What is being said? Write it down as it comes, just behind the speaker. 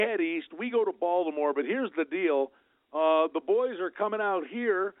head east. We go to Baltimore, but here's the deal. The boys are coming out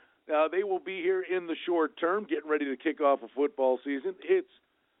here. They will be here in the short term, getting ready to kick off a football season. It's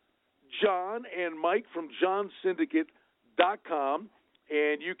John and Mike from johnsyndicate.com,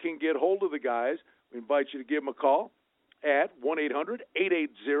 and you can get hold of the guys. We invite you to give them a call at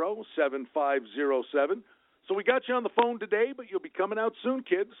 1-800-880-7507. So we got you on the phone today, but you'll be coming out soon,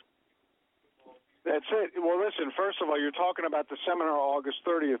 kids. That's it. Well, listen, first of all, you're talking about the seminar August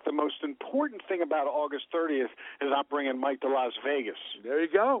 30th. The most important thing about August 30th is I'm bringing Mike to Las Vegas. There you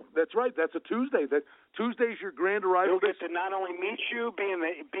go. That's right. That's a Tuesday. Tuesday's your grand arrival. He'll get to not only meet you, be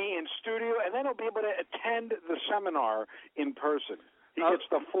in studio, and then he'll be able to attend the seminar in person. He gets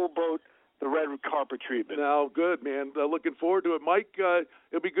the full boat, the red carpet treatment. Now, good, man. Looking forward to it. Mike,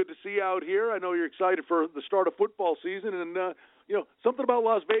 it'll be good to see you out here. I know you're excited for the start of football season, and something about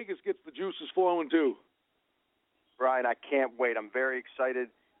Las Vegas gets the juices flowing, too. Brian, I can't wait. I'm very excited.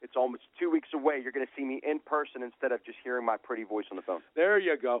 It's almost 2 weeks away. You're going to see me in person instead of just hearing my pretty voice on the phone. There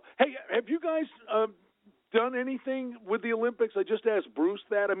you go. Hey, have you guys done anything with the Olympics? I just asked Bruce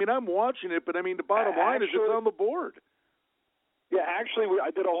that. I mean, I'm watching it, but, the bottom line is it's on the board. Yeah, actually,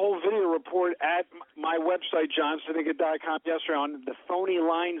 I did a whole video report at my website, johnsyndicate.com, yesterday on the phony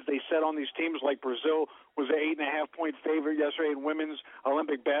lines they set on these teams. Like Brazil was an 8.5-point favorite yesterday in women's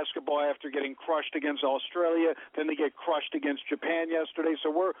Olympic basketball after getting crushed against Australia. Then they get crushed against Japan yesterday. So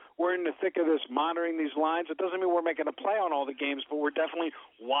we're in the thick of this, monitoring these lines. It doesn't mean we're making a play on all the games, but we're definitely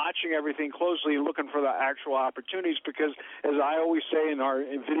watching everything closely and looking for the actual opportunities because, as I always say in our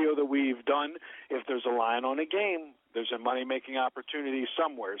video that we've done, if there's a line on a game, there's a money-making opportunity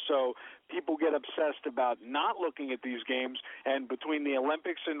somewhere. So people get obsessed about not looking at these games. And between the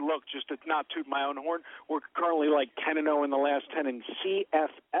Olympics and, look, just to not toot my own horn, we're currently like 10-0 in the last 10 in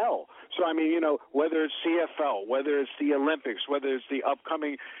CFL. So, whether it's CFL, whether it's the Olympics, whether it's the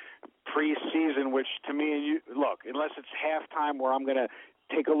upcoming preseason, which to me and you, look, unless it's halftime where I'm going to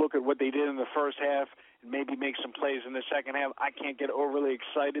take a look at what they did in the first half and maybe make some plays in the second half, I can't get overly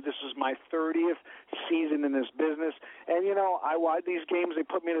excited. This is my 30th season in this business. And, I watch these games, they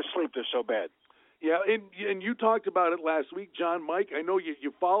put me to sleep. They're so bad. Yeah, and you talked about it last week, John. Mike, I know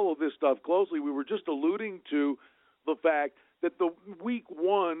you follow this stuff closely. We were just alluding to the fact that the week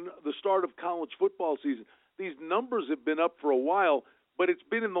one, the start of college football season, these numbers have been up for a while, but it's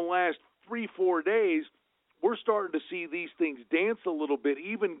been in the last 3-4 days. We're starting to see these things dance a little bit,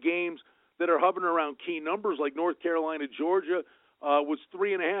 even games that are hovering around key numbers like North Carolina, Georgia was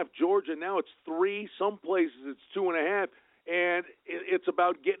 3.5. Georgia, now it's 3. Some places it's 2.5. And it's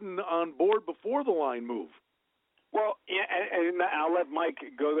about getting on board before the line move. Well, yeah, and I'll let Mike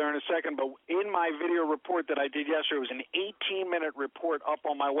go there in a second, but in my video report that I did yesterday, it was an 18-minute report up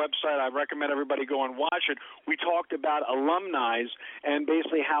on my website. I recommend everybody go and watch it. We talked about alumni and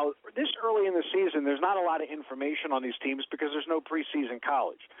basically how this early in the season, there's not a lot of information on these teams because there's no preseason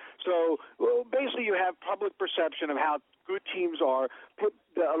college. So basically you have public perception of how good teams are.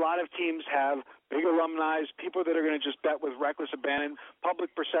 A lot of teams have big alumni, people that are going to just bet with reckless abandon,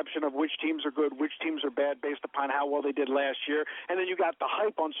 public perception of which teams are good, which teams are bad based upon how well they did last year. And then you got the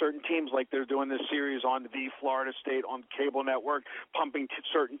hype on certain teams like they're doing this series on the Florida State on cable network, pumping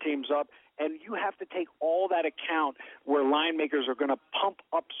certain teams up. And you have to take all that account where line makers are going to pump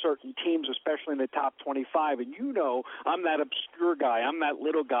up certain teams, especially in the top 25. And I'm that obscure guy. I'm that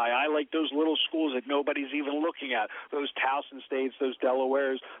little guy. I like those little schools that nobody's even looking at, those Towson States, those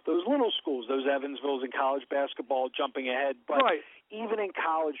Delawares, those little schools, those Evansvilles in college basketball jumping ahead. But even in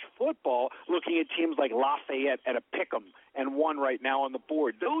college football, looking at teams like Lafayette at a pick'em and one right now on the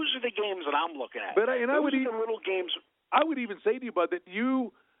board, those are the games that I'm looking at. Little games. I would even say to you, Bud, that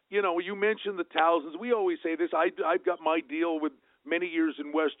you mentioned the thousands. We always say this. I've got my deal with many years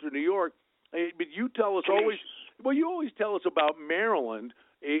in Western New York. But you tell us always. Well, you always tell us about Maryland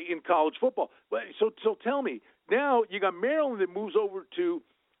in college football. So tell me now. You got Maryland that moves over to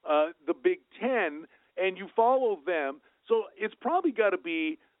the Big Ten, and you follow them. So it's probably got to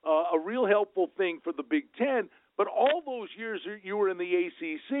be a real helpful thing for the Big Ten. But all those years you were in the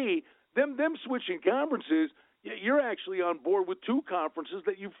ACC, them switching conferences. You're actually on board with two conferences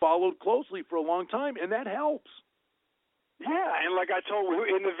that you've followed closely for a long time, and that helps. Yeah, and like I told you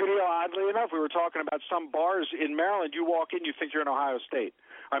in the video, oddly enough, we were talking about some bars in Maryland. You walk in, you think you're in Ohio State.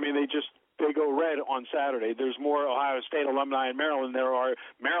 They go red on Saturday. There's more Ohio State alumni in Maryland than there are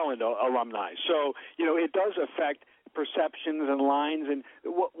Maryland alumni. So, it does affect perceptions and lines. And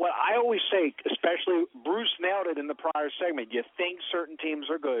what I I always say, especially Bruce nailed it in the prior segment, you think certain teams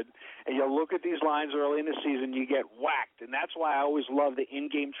are good, and you look at these lines early in the season, you get whacked. And that's why I always love the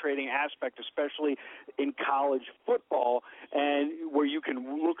in-game trading aspect, especially in college football, and where you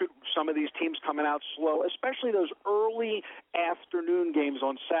can look at some of these teams coming out slow, especially those early afternoon games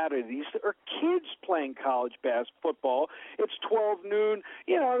on Saturday. These are kids playing college football. It's 12 noon.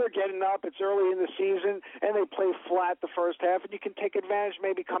 They're getting up. It's early in the season, and they play flat the first half, and you can take advantage,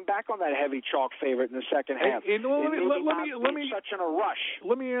 maybe come back on that heavy chalk favorite in the second half. Let me such in a rush.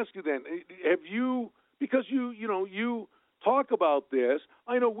 Let me ask you then: have you, because you talk about this?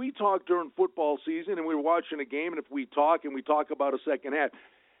 I know we talk during football season, and we're watching a game, and if we talk about a second half,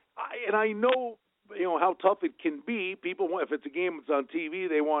 I know how tough it can be. People, if it's a game that's on TV,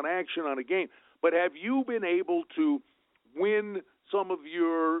 they want action on a game. But have you been able to win some of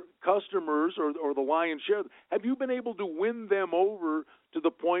your customers or the lion's share? Have you been able to win them over to the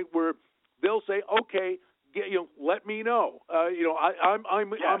point where they'll say, "Okay, let me know." I'm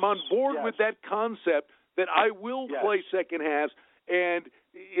on board with that concept that I will play second halves, and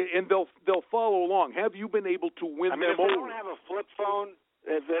they'll follow along. Have you been able to win them over? If they don't have a flip phone.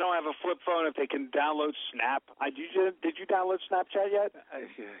 If they don't have a flip phone, if they can download Snap. Did you download Snapchat yet?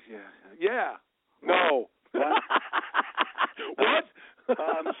 Yeah. No. What?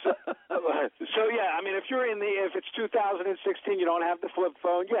 So yeah, if it's 2016, you don't have the flip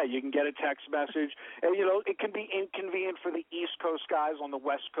phone. Yeah, you can get a text message, and it can be inconvenient for the East Coast guys on the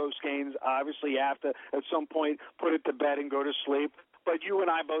West Coast games. Obviously, you have to at some point put it to bed and go to sleep. But you and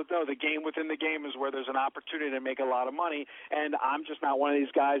I both know the game within the game is where there's an opportunity to make a lot of money, and I'm just not one of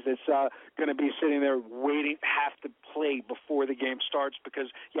these guys that's going to be sitting there waiting, have to play before the game starts, because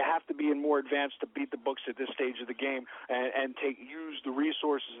you have to be in more advanced to beat the books at this stage of the game and use the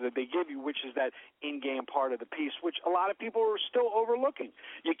resources that they give you, which is that in-game part of the piece, which a lot of people are still overlooking.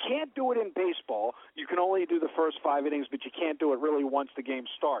 You can't do it in baseball. You can only do the first 5 innings, but you can't do it really once the game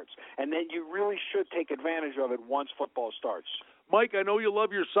starts. And then you really should take advantage of it once football starts. Mike, I know you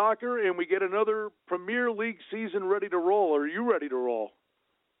love your soccer, and we get another Premier League season ready to roll. Are you ready to roll?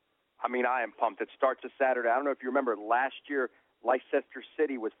 I am pumped. It starts this Saturday. I don't know if you remember, last year Leicester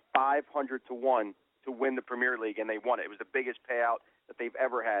City was 500 to 1 to win the Premier League, and they won it. It was the biggest payout that they've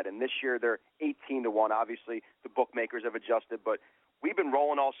ever had. And this year they're 18 to 1. Obviously, the bookmakers have adjusted, but we've been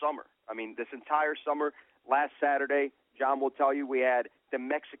rolling all summer. This entire summer. Last Saturday, John will tell you, we had the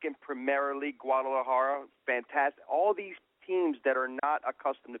Mexican Premier League, Guadalajara, fantastic. All these teams that are not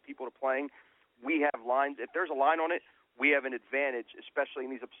accustomed to people to playing, we have lines. If there's a line on it, we have an advantage, especially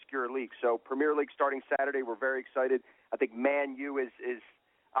in these obscure leagues. So Premier League starting Saturday, we're very excited. I think Man U is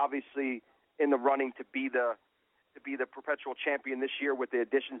obviously in the running to be the perpetual champion this year with the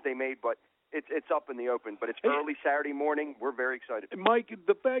additions they made, but it's up in the open. But it's early Saturday morning. We're very excited. Mike,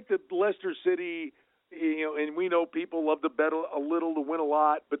 the fact that Leicester City, and we know people love to bet a little to win a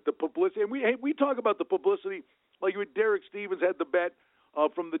lot, but the publicity, and we talk about the publicity. Like with Derek Stevens had the bet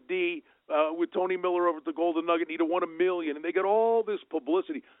from the D with Tony Miller over at the Golden Nugget, and he'd have won $1 million, and they got all this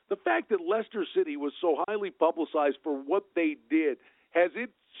publicity. The fact that Leicester City was so highly publicized for what they did, has it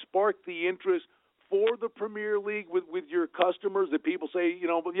sparked the interest for the Premier League with your customers, that people say,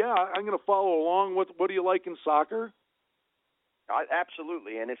 but yeah, I'm going to follow along. What do you like in soccer?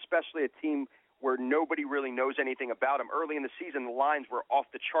 Absolutely, and especially a team where nobody really knows anything about them. Early in the season, the lines were off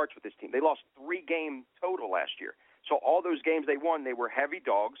the charts with this team. They lost 3 games total last year. So all those games they won, they were heavy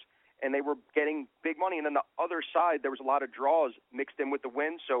dogs, and they were getting big money. And then the other side, there was a lot of draws mixed in with the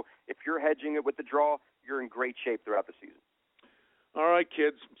wins. So if you're hedging it with the draw, you're in great shape throughout the season. All right,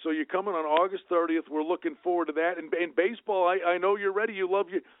 kids. So you're coming on August 30th. We're looking forward to that. And in baseball, I know you're ready. You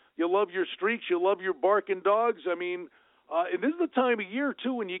love your streaks. You love your barking dogs. And this is the time of year,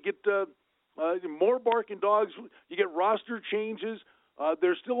 too, when you get more barking dogs. You get roster changes.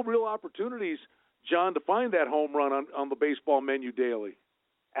 There's still real opportunities, John, to find that home run on the baseball menu daily.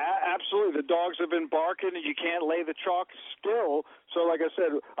 Absolutely. The dogs have been barking, and you can't lay the chalk still. So, like I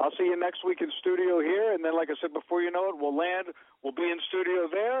said, I'll see you next week in studio here, and then, like I said, before you know it, we'll land. We'll be in studio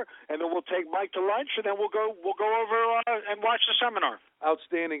there, and then we'll take Mike to lunch, and then we'll go over and watch the seminar.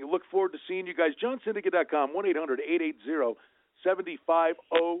 Outstanding. Look forward to seeing you guys. JohnSyndicate.com,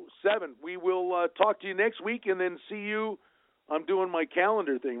 1-800-880-7507. We will talk to you next week, and then see you. I'm doing my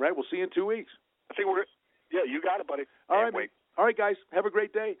calendar thing, right? We'll see you in 2 weeks. I think yeah, you got it, buddy. All right, wait. All right, guys. Have a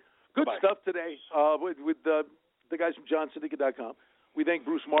great day. Good Bye-bye. Stuff today with the guys from JohnSyndicate.com. We thank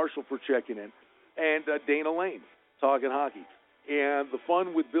Bruce Marshall for checking in, and Dana Lane talking hockey, and the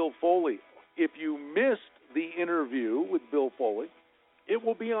fun with Bill Foley. If you missed the interview with Bill Foley, it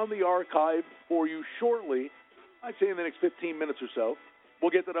will be on the archive for you shortly. I'd say in the next 15 minutes or so.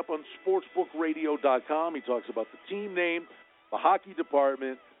 We'll get that up on sportsbookradio.com. He talks about the team name, the hockey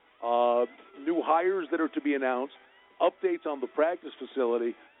department, new hires that are to be announced, updates on the practice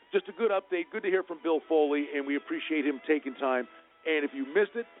facility. Just a good update. Good to hear from Bill Foley, and we appreciate him taking time. And if you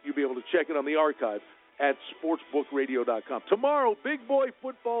missed it, you'll be able to check it on the archive at sportsbookradio.com. Tomorrow, Big Boy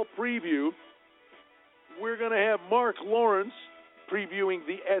Football Preview. We're going to have Mark Lawrence previewing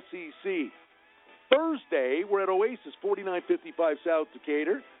the SEC. Thursday, we're at Oasis, 4955 South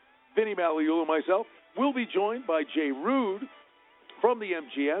Decatur. Vinny Maliula and myself will be joined by Jay Rude from the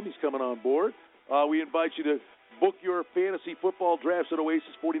MGM. He's coming on board. We invite you to book your fantasy football drafts at Oasis,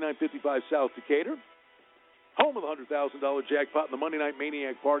 4955 South Decatur. Home of the $100,000 jackpot and the Monday Night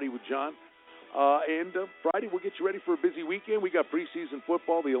Maniac Party with John. And Friday, we'll get you ready for a busy weekend. We got preseason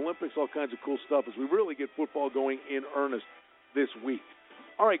football, the Olympics, all kinds of cool stuff as we really get football going in earnest this week.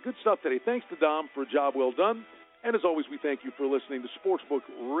 All right, good stuff today. Thanks to Dom for a job well done. And as always, we thank you for listening to Sportsbook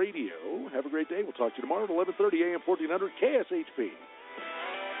Radio. Have a great day. We'll talk to you tomorrow at 11:30 a.m. 1400 KSHP.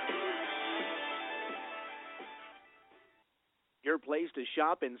 Your place to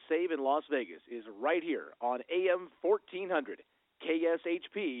shop and save in Las Vegas is right here on AM 1400,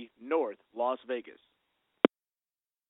 KSHP, North Las Vegas.